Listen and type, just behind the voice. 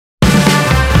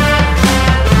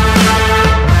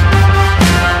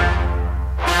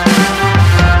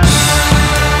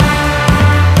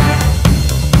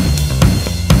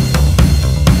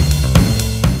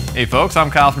Hey folks, I'm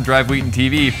Kyle from Drive Wheaton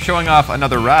TV, showing off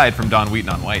another ride from Don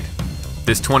Wheaton on White.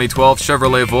 This 2012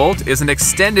 Chevrolet Volt is an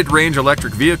extended range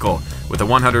electric vehicle with a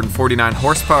 149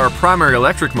 horsepower primary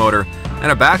electric motor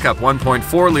and a backup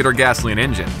 1.4 liter gasoline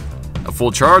engine. A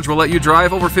full charge will let you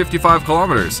drive over 55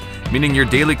 kilometers, meaning your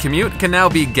daily commute can now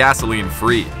be gasoline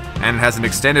free, and it has an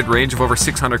extended range of over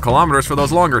 600 kilometers for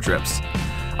those longer trips.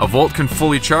 A Volt can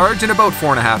fully charge in about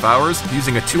 4.5 hours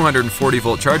using a 240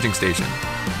 volt charging station.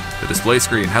 The display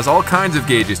screen has all kinds of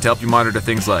gauges to help you monitor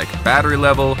things like battery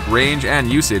level, range,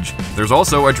 and usage. There's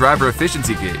also a driver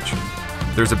efficiency gauge.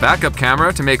 There's a backup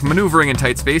camera to make maneuvering in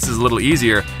tight spaces a little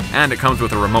easier, and it comes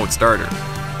with a remote starter.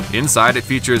 Inside, it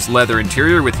features leather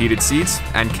interior with heated seats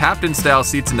and captain-style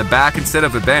seats in the back instead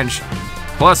of a bench.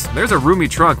 Plus, there's a roomy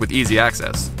trunk with easy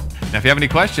access. Now, if you have any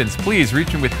questions, please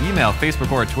reach me with email,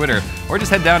 Facebook, or Twitter, or just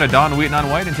head down to Don Wheaton on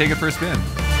White and take it for a spin.